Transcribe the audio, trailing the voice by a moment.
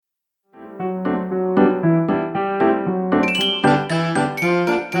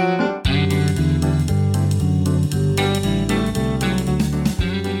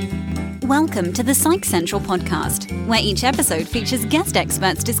Welcome to the Psych Central podcast, where each episode features guest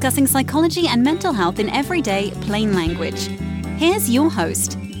experts discussing psychology and mental health in everyday, plain language. Here's your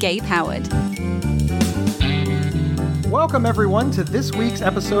host, Gabe Howard. Welcome, everyone, to this week's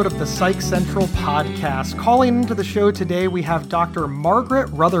episode of the Psych Central podcast. Calling into the show today, we have Dr. Margaret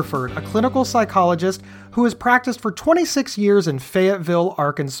Rutherford, a clinical psychologist who has practiced for 26 years in Fayetteville,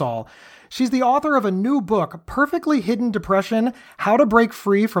 Arkansas. She's the author of a new book, Perfectly Hidden Depression: How to Break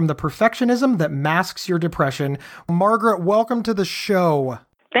Free from the Perfectionism That Masks Your Depression. Margaret, welcome to the show.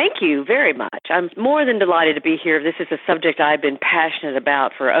 Thank you very much. I'm more than delighted to be here. This is a subject I've been passionate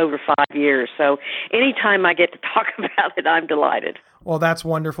about for over 5 years, so anytime I get to talk about it, I'm delighted. Well, that's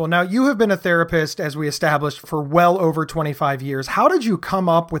wonderful. Now, you have been a therapist, as we established, for well over 25 years. How did you come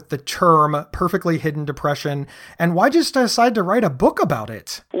up with the term perfectly hidden depression, and why just decide to write a book about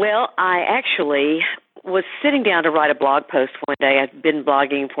it? Well, I actually was sitting down to write a blog post one day. I'd been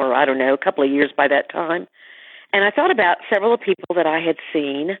blogging for, a couple of years by that time. And I thought about several people that I had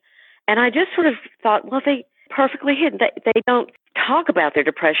seen, and I just sort of thought, well, they perfectly hidden. They don't talk about their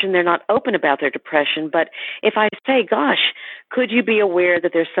depression. They're not open about their depression. But if I say, gosh, could you be aware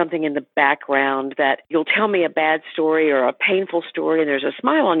that there's something in the background that you'll tell me a bad story or a painful story and there's a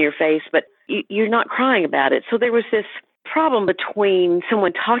smile on your face, but you're not crying about it. So there was this problem between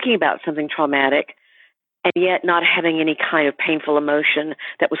someone talking about something traumatic and yet not having any kind of painful emotion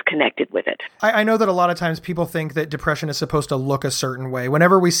that was connected with it. I know that a lot of times people think that depression is supposed to look a certain way.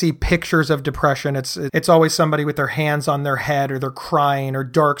 Whenever we see pictures of depression, it's always somebody with their hands on their head or they're crying or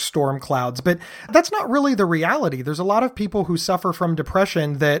dark storm clouds. But that's not really the reality. There's a lot of people who suffer from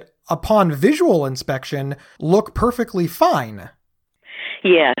depression that upon visual inspection look perfectly fine.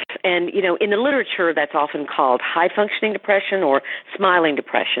 Yes, and in the literature that's often called high-functioning depression or smiling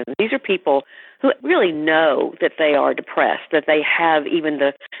depression. These are people who really know that they are depressed, that they have even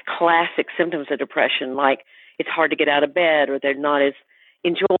the classic symptoms of depression, like it's hard to get out of bed or they're not as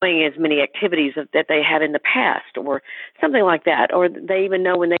enjoying as many activities that they had in the past or something like that. Or they even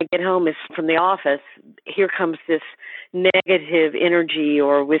know when they get home from the office, here comes this negative energy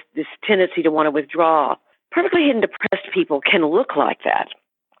or with this tendency to want to withdraw. Perfectly hidden depressed people can look like that.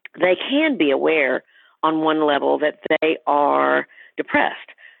 They can be aware on one level that they are depressed.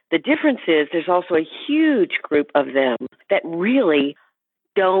 The difference is there's also a huge group of them that really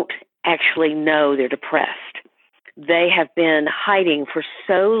don't actually know they're depressed. They have been hiding for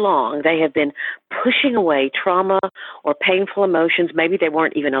so long. They have been pushing away trauma or painful emotions. Maybe they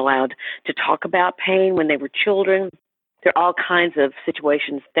weren't even allowed to talk about pain when they were children. There are all kinds of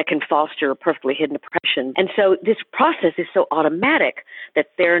situations that can foster a perfectly hidden depression. And so this process is so automatic that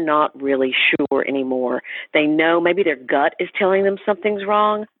they're not really sure anymore. They know maybe their gut is telling them something's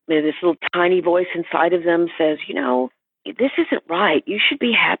wrong. Maybe this little tiny voice inside of them says, this isn't right. You should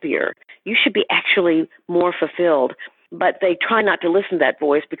be happier. You should be actually more fulfilled. But they try not to listen to that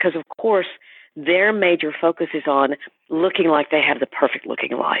voice because, of course, their major focus is on looking like they have the perfect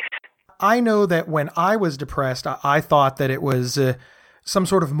looking life. I know that when I was depressed, I thought that it was some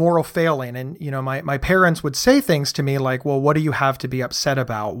sort of moral failing. And, my parents would say things to me like, well, what do you have to be upset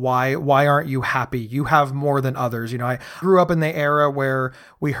about? Why aren't you happy? You have more than others. I grew up in the era where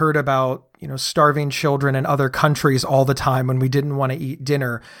we heard about, starving children in other countries all the time when we didn't want to eat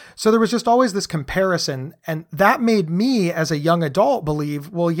dinner. So there was just always this comparison. And that made me as a young adult believe,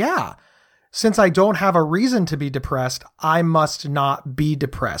 well, yeah, since I don't have a reason to be depressed, I must not be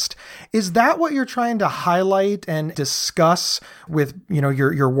depressed. Is that what you're trying to highlight and discuss with,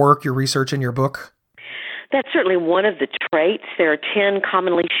 your work, your research, and your book? That's certainly one of the traits. There are 10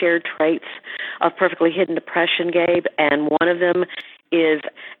 commonly shared traits of perfectly hidden depression, Gabe, and one of them is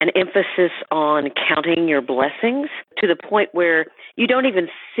an emphasis on counting your blessings to the point where you don't even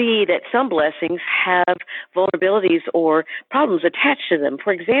see that some blessings have vulnerabilities or problems attached to them.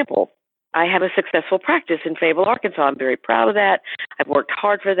 For example, I have a successful practice in Fayetteville, Arkansas. I'm very proud of that. I've worked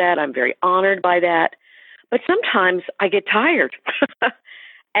hard for that. I'm very honored by that. But sometimes I get tired.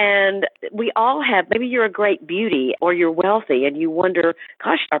 And we all have, maybe you're a great beauty or you're wealthy and you wonder,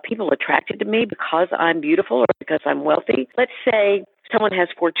 gosh, are people attracted to me because I'm beautiful or because I'm wealthy? Let's say someone has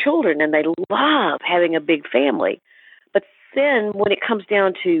 4 children and they love having a big family. But then when it comes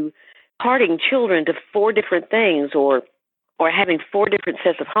down to parting children to 4 different things or having 4 different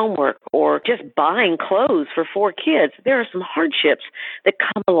sets of homework, or just buying clothes for 4 kids, there are some hardships that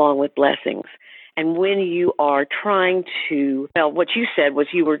come along with blessings. And when you are trying to, what you said was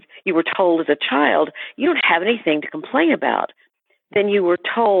you were told as a child, you don't have anything to complain about. Then you were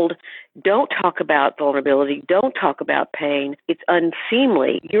told, don't talk about vulnerability, don't talk about pain. It's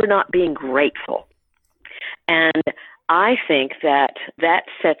unseemly. You're not being grateful. And I think that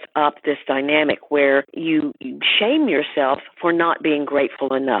sets up this dynamic where you shame yourself for not being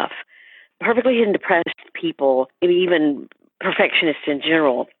grateful enough. Perfectly hidden depressed people, even perfectionists in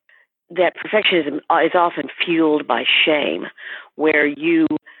general, that perfectionism is often fueled by shame, where you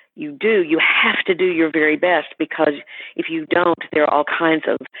have to do your very best, because if you don't, there are all kinds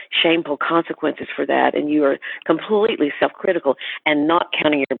of shameful consequences for that, and you are completely self-critical, and not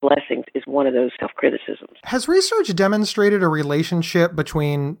counting your blessings is one of those self-criticisms. Has research demonstrated a relationship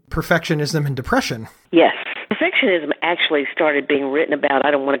between perfectionism and depression? Yes. Perfectionism actually started being written about.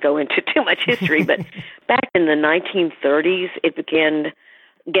 I don't want to go into too much history, but back in the 1930s, it began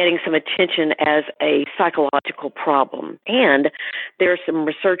getting some attention as a psychological problem. And there are some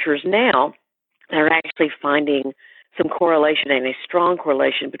researchers now that are actually finding some correlation, and a strong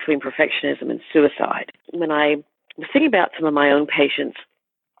correlation, between perfectionism and suicide. When I was thinking about some of my own patients,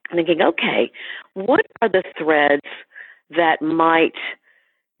 I'm thinking, okay, what are the threads that might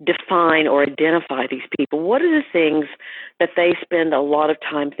define or identify these people? What are the things that they spend a lot of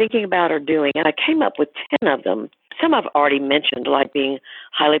time thinking about or doing? And I came up with 10 of them. Some I've already mentioned, like being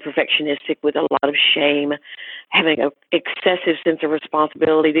highly perfectionistic with a lot of shame, having an excessive sense of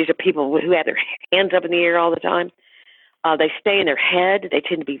responsibility. These are people who have their hands up in the air all the time. They stay in their head. They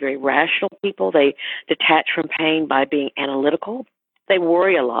tend to be very rational people. They detach from pain by being analytical. They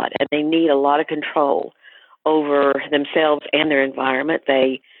worry a lot, and they need a lot of control over themselves and their environment.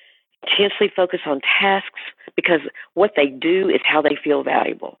 They intensely focus on tasks because what they do is how they feel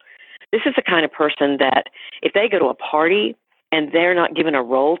valuable. This is the kind of person that if they go to a party and they're not given a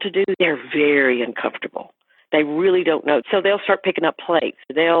role to do, they're very uncomfortable. They really don't know. So they'll start picking up plates.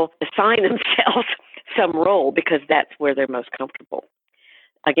 They'll assign themselves some role because that's where they're most comfortable.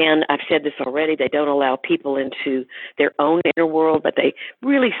 Again, I've said this already, they don't allow people into their own inner world, but they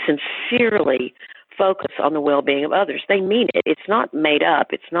really sincerely focus on the well-being of others. They mean it. It's not made up.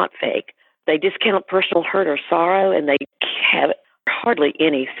 It's not fake. They discount personal hurt or sorrow, and they have hardly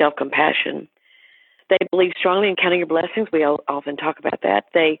any self-compassion. They believe strongly in counting your blessings. We often talk about that.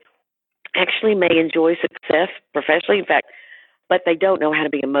 They actually may enjoy success professionally, in fact, but they don't know how to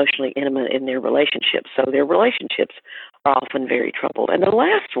be emotionally intimate in their relationships. So their relationships are often very troubled. And the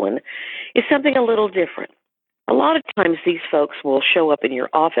last one is something a little different. A lot of times these folks will show up in your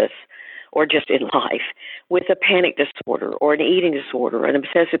office or just in life with a panic disorder or an eating disorder, an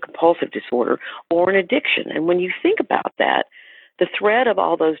obsessive-compulsive disorder, or an addiction. And when you think about that, the thread of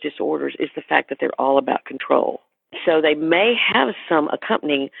all those disorders is the fact that they're all about control. So they may have some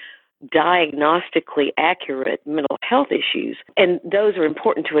accompanying diagnostically accurate mental health issues, and those are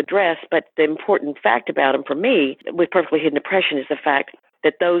important to address, but the important fact about them for me with perfectly hidden depression is the fact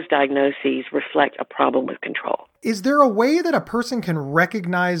that those diagnoses reflect a problem with control. Is there a way that a person can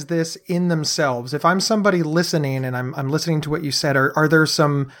recognize this in themselves? If I'm somebody listening and I'm listening to what you said, are there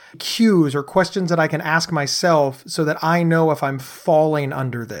some cues or questions that I can ask myself so that I know if I'm falling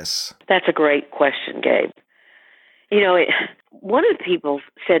under this? That's a great question, Gabe. One of the people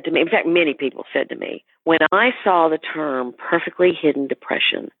said to me, in fact, many people said to me, when I saw the term perfectly hidden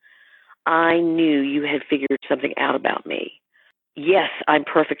depression, I knew you had figured something out about me. Yes, I'm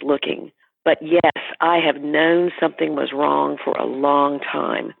perfect looking, but yes, I have known something was wrong for a long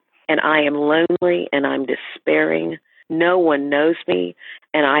time, and I am lonely and I'm despairing. No one knows me,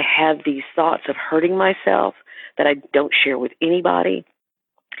 and I have these thoughts of hurting myself that I don't share with anybody.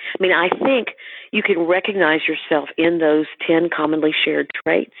 I mean, I think you can recognize yourself in those 10 commonly shared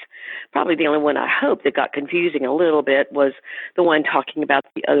traits. Probably the only one I hope that got confusing a little bit was the one talking about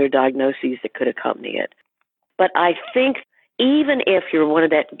the other diagnoses that could accompany it. But I think even if you're one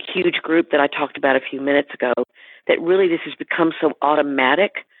of that huge group that I talked about a few minutes ago, that really this has become so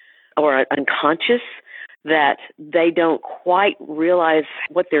automatic or unconscious that they don't quite realize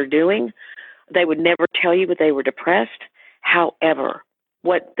what they're doing, they would never tell you that they were depressed. However,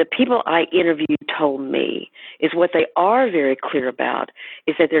 what the people I interviewed told me is what they are very clear about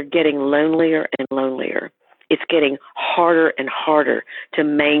is that they're getting lonelier and lonelier. It's getting harder and harder to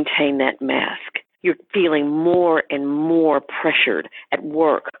maintain that mask. You're feeling more and more pressured at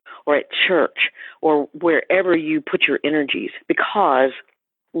work or at church or wherever you put your energies, because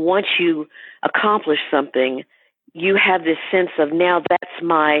once you accomplish something, you have this sense of now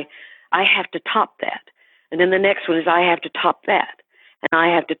I have to top that. And then the next one is I have to top that. And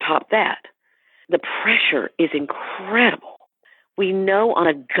I have to top that. The pressure is incredible. We know on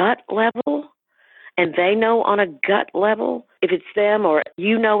a gut level, and they know on a gut level, if it's them or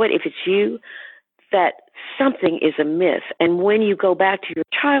you know it, if it's you, that something is amiss. And when you go back to your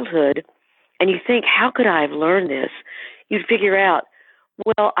childhood and you think, how could I have learned this? You'd figure out,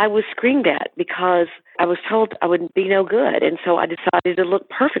 Well, I was screamed at because I was told I would be no good. And so I decided to look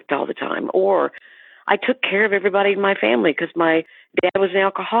perfect all the time. Or I took care of everybody in my family because my dad was an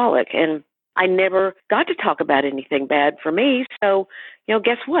alcoholic and I never got to talk about anything bad for me. So,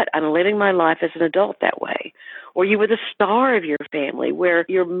 guess what? I'm living my life as an adult that way. Or you were the star of your family where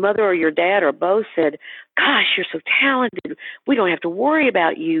your mother or your dad or both said, gosh, you're so talented. We don't have to worry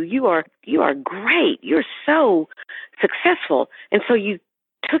about you. You are great. You're so successful. And so you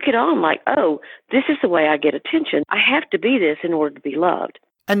took it on like, oh, this is the way I get attention. I have to be this in order to be loved.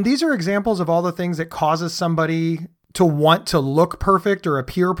 And these are examples of all the things that causes somebody to want to look perfect or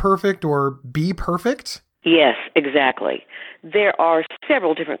appear perfect or be perfect? Yes, exactly. There are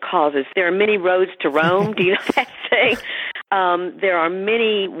several different causes. There are many roads to Rome. Do you know that saying? There are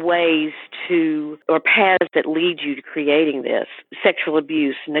many ways or paths that lead you to creating this. Sexual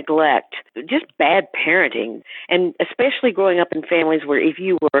abuse, neglect, just bad parenting, and especially growing up in families where if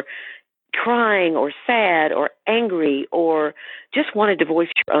you were crying or sad or angry or just wanted to voice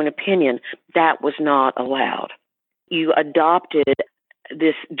your own opinion, that was not allowed. You adopted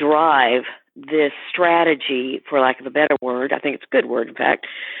this drive, this strategy, for lack of a better word, I think it's a good word, in fact,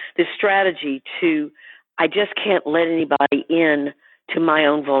 this strategy to, I just can't let anybody in to my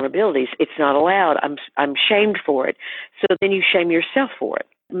own vulnerabilities. It's not allowed. I'm shamed for it. So then you shame yourself for it.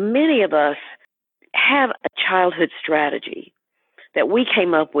 Many of us have a childhood strategy that we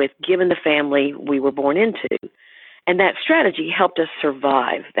came up with given the family we were born into. And that strategy helped us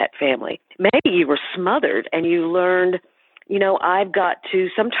survive that family. Maybe you were smothered and you learned, I've got to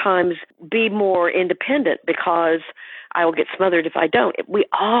sometimes be more independent because I will get smothered if I don't. We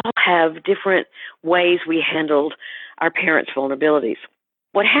all have different ways we handled our parents' vulnerabilities.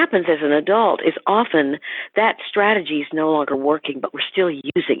 What happens as an adult is often that strategy is no longer working, but we're still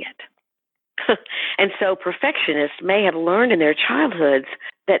using it. And so perfectionists may have learned in their childhoods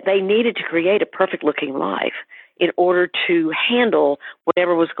that they needed to create a perfect-looking life in order to handle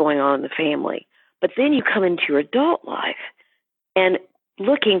whatever was going on in the family. But then you come into your adult life, and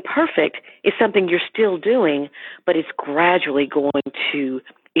looking perfect is something you're still doing, but it's gradually going to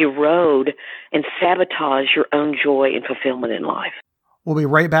erode and sabotage your own joy and fulfillment in life. We'll be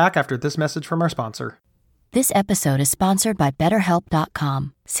right back after this message from our sponsor. This episode is sponsored by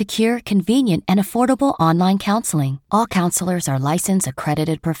BetterHelp.com. Secure, convenient, and affordable online counseling. All counselors are licensed,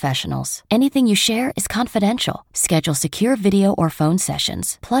 accredited professionals. Anything you share is confidential. Schedule secure video or phone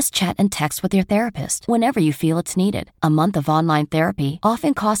sessions, plus chat and text with your therapist whenever you feel it's needed. A month of online therapy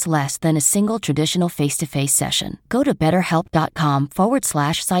often costs less than a single traditional face-to-face session. Go to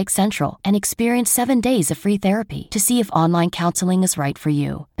BetterHelp.com/Psych Central and experience 7 days of free therapy to see if online counseling is right for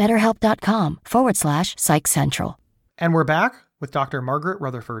you. BetterHelp.com/Psych Central. And we're back with Dr. Margaret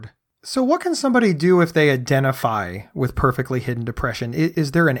Rutherford. So what can somebody do if they identify with perfectly hidden depression?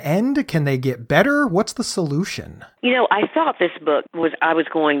 Is there an end? Can they get better? What's the solution? I thought this book I was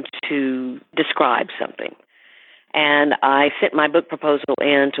going to describe something. And I sent my book proposal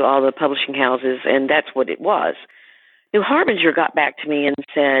in to all the publishing houses, and that's what it was. New Harbinger got back to me and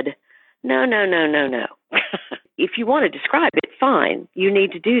said, no. If you want to describe it, fine. You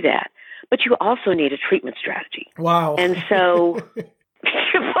need to do that. But you also need a treatment strategy. Wow. And so you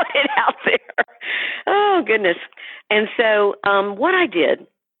put it out there. Oh, goodness. And so what I did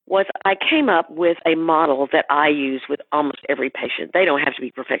was I came up with a model that I use with almost every patient. They don't have to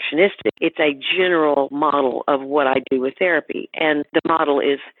be perfectionistic. It's a general model of what I do with therapy. And the model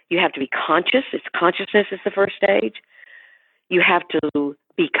is you have to be conscious. Consciousness is the first stage. You have to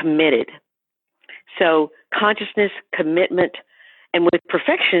be committed. So consciousness, commitment. And with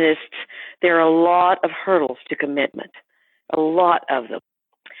perfectionists, there are a lot of hurdles to commitment, a lot of them.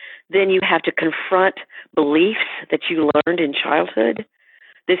 Then you have to confront beliefs that you learned in childhood.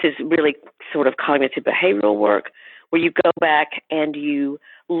 This is really sort of cognitive behavioral work where you go back and you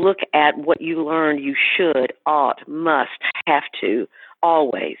look at what you learned you should, ought, must, have to,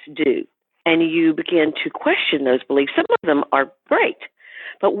 always do. And you begin to question those beliefs. Some of them are great,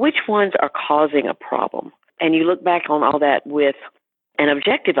 but which ones are causing a problem? And you look back on all that with an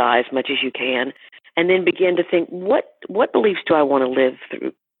objective eye as much as you can, and then begin to think, what beliefs do I want to live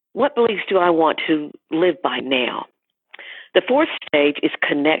through? What beliefs do I want to live by now? The fourth stage is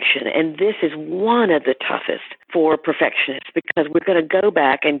connection, and this is one of the toughest for perfectionists because we're going to go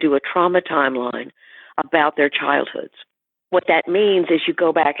back and do a trauma timeline about their childhoods. What that means is you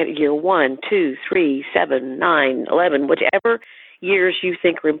go back at year 1, 2, 3, 7, 9, 11, whichever years you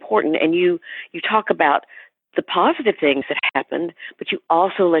think are important, and you talk about the positive things that happened, but you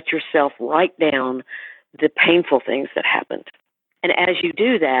also let yourself write down the painful things that happened. And as you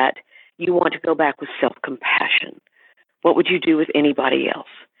do that, you want to go back with self-compassion, What would you do with anybody else?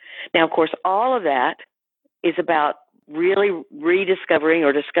 Now, of course, all of that is about really rediscovering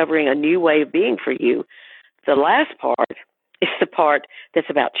or discovering a new way of being for you. The last part is the part that's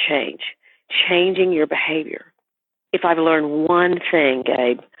about change, changing your behavior. If I've learned one thing,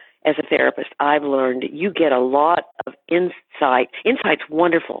 Gabe, as a therapist, I've learned you get a lot of insight. Insight's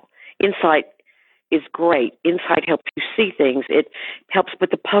wonderful. Insight is great. Insight helps you see things. It helps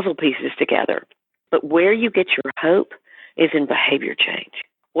put the puzzle pieces together. But where you get your hope is in behavior change.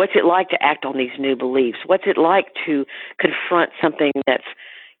 What's it like to act on these new beliefs? What's it like to confront something that's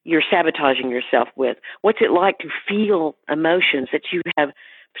you're sabotaging yourself with? What's it like to feel emotions that you have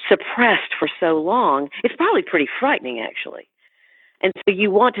suppressed for so long? It's probably pretty frightening, actually. And so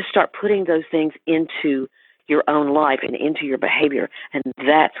you want to start putting those things into your own life and into your behavior, and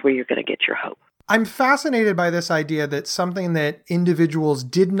that's where you're going to get your hope. I'm fascinated by this idea that something that individuals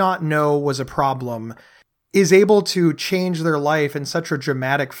did not know was a problem is able to change their life in such a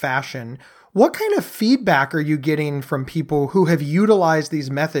dramatic fashion. What kind of feedback are you getting from people who have utilized these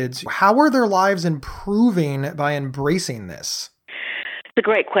methods? How are their lives improving by embracing this? It's a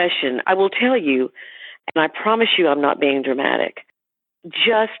great question. I will tell you, and I promise you I'm not being dramatic,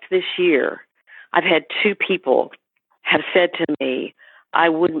 just this year, I've had 2 people have said to me, I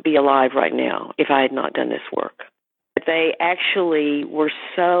wouldn't be alive right now if I had not done this work. But they actually were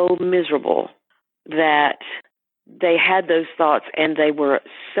so miserable that they had those thoughts and they were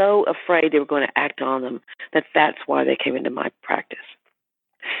so afraid they were going to act on them that that's why they came into my practice.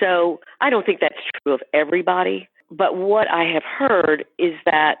 So I don't think that's true of everybody, but what I have heard is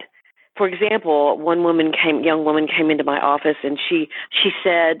that, for example, young woman came into my office and she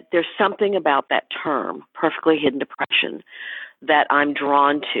said, there's something about that term, perfectly hidden depression, that I'm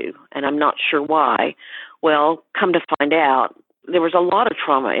drawn to, and I'm not sure why. Well, come to find out, there was a lot of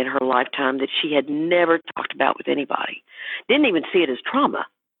trauma in her lifetime that she had never talked about with anybody. Didn't even see it as trauma.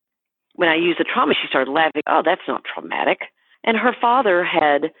 When I used the trauma, she started laughing, oh, that's not traumatic. And her father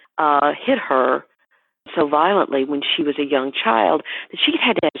had hit her so violently when she was a young child that she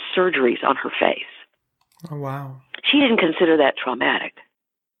had to have surgeries on her face. Oh, wow. She didn't consider that traumatic.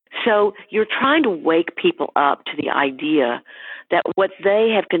 So you're trying to wake people up to the idea that what they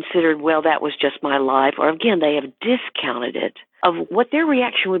have considered, well, that was just my life, or again, they have discounted it, of what their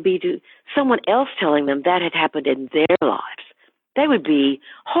reaction would be to someone else telling them that had happened in their lives. They would be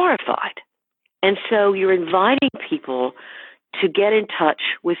horrified. And so you're inviting people to get in touch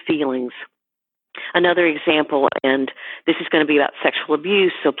with feelings. Another example, and this is going to be about sexual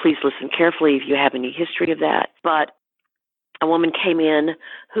abuse, so please listen carefully if you have any history of that. But a woman came in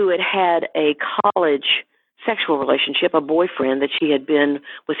who had had a college sexual relationship, a boyfriend that she had been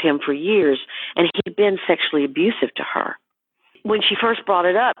with him for years, and he'd been sexually abusive to her. When she first brought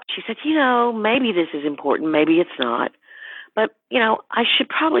it up, she said, maybe this is important, maybe it's not. But, I should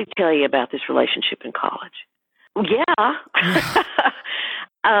probably tell you about this relationship in college. Yeah.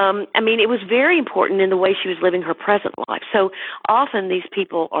 It was very important in the way she was living her present life. So often these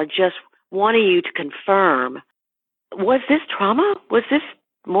people are just wanting you to confirm, was this trauma? Was this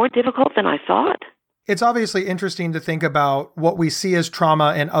more difficult than I thought? It's obviously interesting to think about what we see as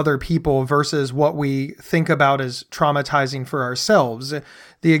trauma in other people versus what we think about as traumatizing for ourselves.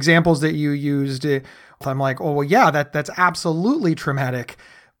 The examples that you used, I'm like, oh, well, yeah, that's absolutely traumatic.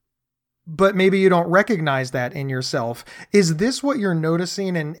 But maybe you don't recognize that in yourself. Is this what you're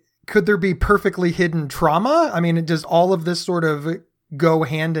noticing? And could there be perfectly hidden trauma? Does all of this sort of go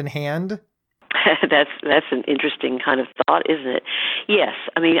hand in hand? That's an interesting kind of thought, isn't it? Yes.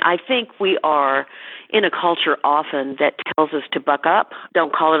 I think we are in a culture often that tells us to buck up.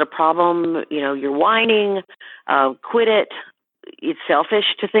 Don't call it a problem. You're whining. Quit it. It's selfish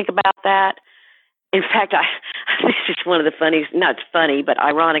to think about that. In fact, this is one of the funniest, not funny, but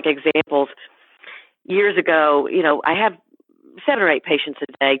ironic examples. Years ago, I have 7 or 8 patients a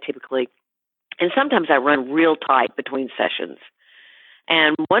day typically, and sometimes I run real tight between sessions.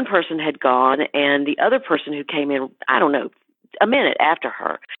 And one person had gone, and the other person who came in, a minute after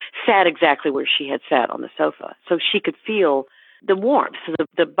her, sat exactly where she had sat on the sofa. So she could feel the warmth,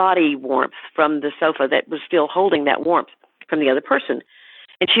 the body warmth from the sofa that was still holding that warmth from the other person.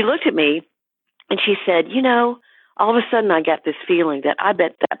 And she looked at me, and she said, all of a sudden I got this feeling that I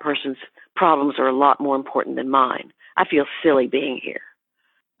bet that person's problems are a lot more important than mine. I feel silly being here.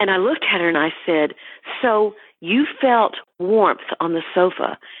 And I looked at her and I said, so you felt warmth on the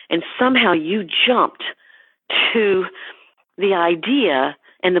sofa and somehow you jumped to the idea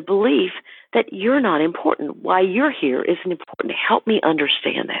and the belief that you're not important. Why you're here isn't important. Help me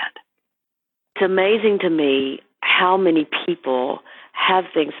understand that. It's amazing to me how many people have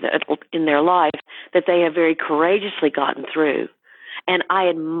things in their life that they have very courageously gotten through. And I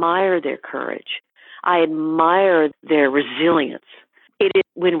admire their courage. I admire their resilience. It is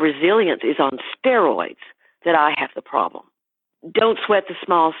when resilience is on steroids that I have the problem. Don't sweat the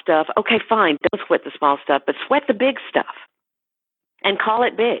small stuff. Okay, fine, don't sweat the small stuff, but sweat the big stuff and call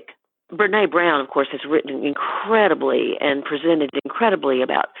it big. Brene Brown, of course, has written incredibly and presented incredibly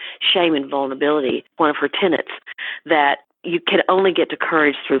about shame and vulnerability. One of her tenets that you can only get to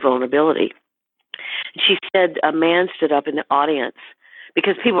courage through vulnerability. She said a man stood up in the audience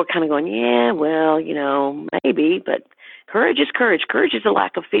because people were kind of going, yeah, well, maybe, but courage is courage. Courage is a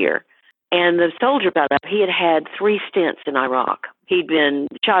lack of fear. And the soldier got up. He had had 3 stints in Iraq. He'd been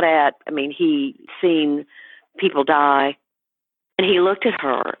shot at. He'd seen people die. And he looked at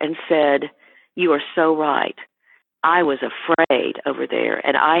her and said, you are so right. I was afraid over there,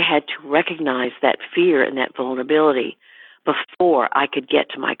 and I had to recognize that fear and that vulnerability before I could get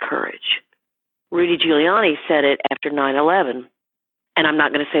to my courage. Rudy Giuliani said it after 9/11, and I'm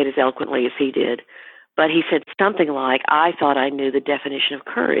not going to say it as eloquently as he did, but he said something like, I thought I knew the definition of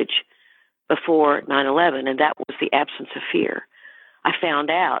courage before 9/11, and that was the absence of fear. I found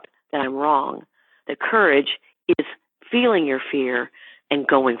out that I'm wrong, that courage is feeling your fear and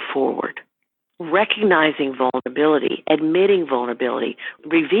going forward, recognizing vulnerability, admitting vulnerability,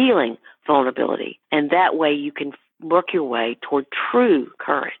 revealing vulnerability, and that way you can work your way toward true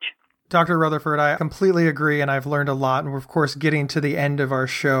courage. Dr. Rutherford, I completely agree, and I've learned a lot, and we're, of course, getting to the end of our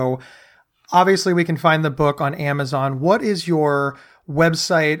show. Obviously, we can find the book on Amazon. What is your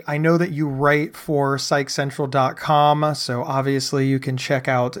website? I know that you write for PsychCentral.com, so obviously you can check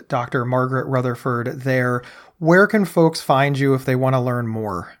out Dr. Margaret Rutherford there. Where can folks find you if they want to learn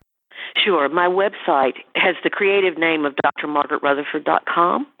more? Sure. My website has the creative name of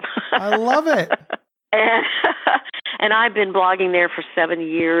drmargaretrutherford.com. I love it. And I've been blogging there for 7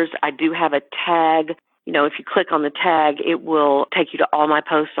 years. I do have a tag. If you click on the tag, it will take you to all my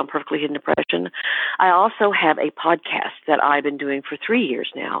posts on perfectly hidden depression. I also have a podcast that I've been doing for 3 years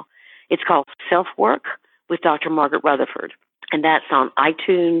now. It's called Self-Work with Dr. Margaret Rutherford. And that's on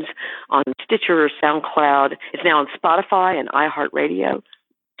iTunes, on Stitcher, SoundCloud. It's now on Spotify and iHeartRadio.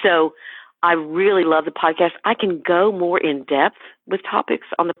 So I really love the podcast. I can go more in depth with topics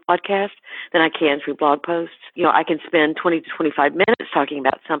on the podcast than I can through blog posts. I can spend 20 to 25 minutes talking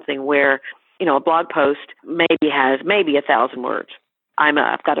about something where, a blog post has 1,000 words.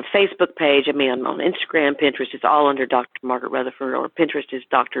 I've got a Facebook page. I'm on Instagram, Pinterest. It's all under Dr. Margaret Rutherford, or Pinterest is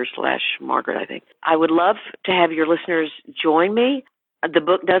Dr./Margaret, I think. I would love to have your listeners join me. The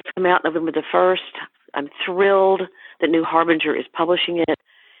book does come out November the 1st. I'm thrilled that New Harbinger is publishing it.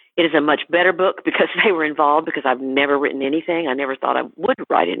 It is a much better book because they were involved, because I've never written anything. I never thought I would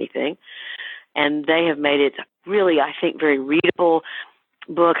write anything. And they have made it really, I think, very readable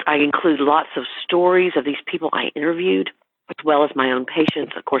book. I include lots of stories of these people I interviewed, as well as my own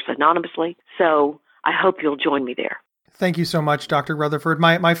patients, of course, anonymously. So I hope you'll join me there. Thank you so much, Dr. Rutherford.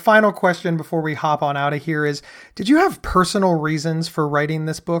 My final question before we hop on out of here is, did you have personal reasons for writing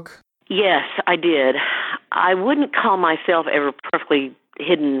this book? Yes, I did. I wouldn't call myself ever perfectly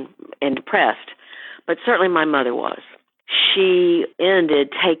hidden and depressed, but certainly my mother was. She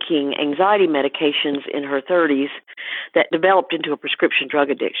ended taking anxiety medications in her 30s that developed into a prescription drug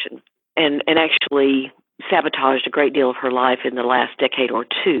addiction and actually sabotaged a great deal of her life in the last decade or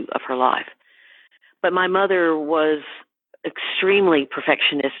two of her life. But my mother was extremely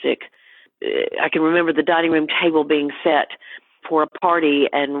perfectionistic. I can remember the dining room table being set for a party,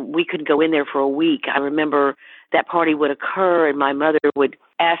 and we could go in there for a week. I remember that party would occur, and my mother would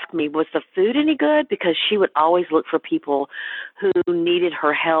ask me, was the food any good? Because she would always look for people who needed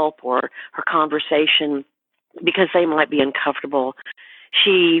her help or her conversation because they might be uncomfortable.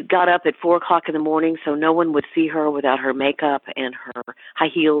 She got up at 4 o'clock in the morning so no one would see her without her makeup and her high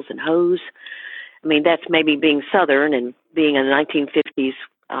heels and hose. That's maybe being Southern and being a 1950s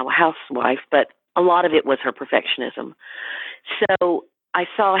housewife, but a lot of it was her perfectionism. So I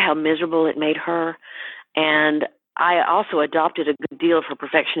saw how miserable it made her, and I also adopted a good deal of her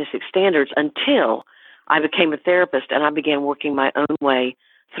perfectionistic standards until I became a therapist and I began working my own way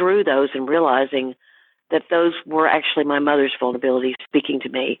through those and realizing that those were actually my mother's vulnerabilities speaking to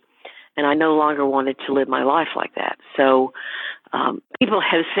me. And I no longer wanted to live my life like that. So people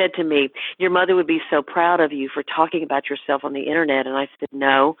have said to me, your mother would be so proud of you for talking about yourself on the internet. And I said,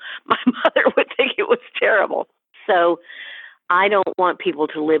 no, my mother would think it was terrible. So I don't want people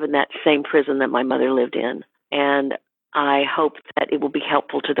to live in that same prison that my mother lived in. And I hope that it will be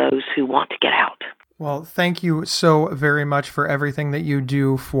helpful to those who want to get out. Well, thank you so very much for everything that you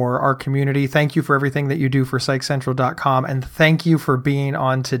do for our community. Thank you for everything that you do for PsychCentral.com. And thank you for being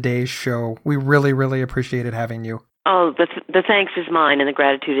on today's show. We really, really appreciated having you. Oh, the thanks is mine and the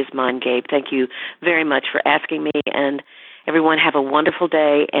gratitude is mine, Gabe. Thank you very much for asking me. And everyone have a wonderful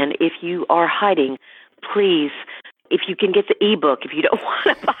day. And if you are hiding, please, if you can get the ebook, if you don't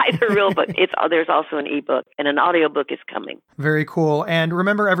want to buy the real book, there's also an ebook, and an audiobook is coming. Very cool. And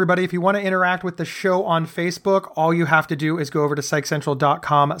remember, everybody, if you want to interact with the show on Facebook, all you have to do is go over to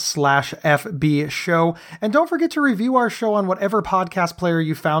psychcentral.com/FB show. And don't forget to review our show on whatever podcast player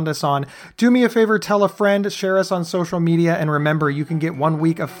you found us on. Do me a favor, tell a friend, share us on social media, and remember, you can get 1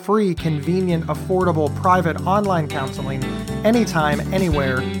 week of free, convenient, affordable, private online counseling anytime,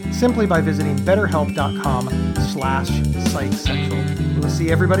 anywhere, simply by visiting betterhelp.com/PsychCentral. We'll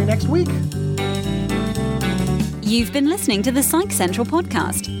see everybody next week. You've been listening to the Psych Central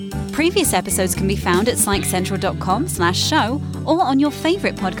podcast. Previous episodes can be found at psychcentral.com/show or on your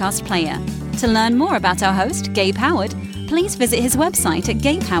favorite podcast player. To learn more about our host, Gabe Howard, please visit his website at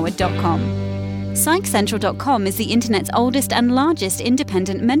gabehoward.com. PsychCentral.com is the internet's oldest and largest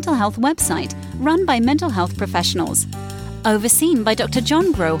independent mental health website run by mental health professionals. Overseen by Dr.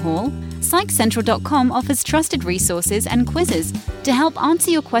 John Grohall, PsychCentral.com offers trusted resources and quizzes to help answer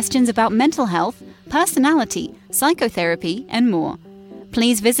your questions about mental health, personality, psychotherapy, and more.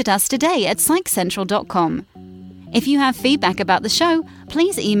 Please visit us today at PsychCentral.com. If you have feedback about the show,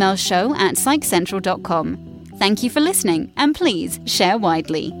 please email show@PsychCentral.com. Thank you for listening, and please share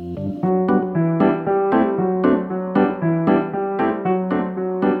widely.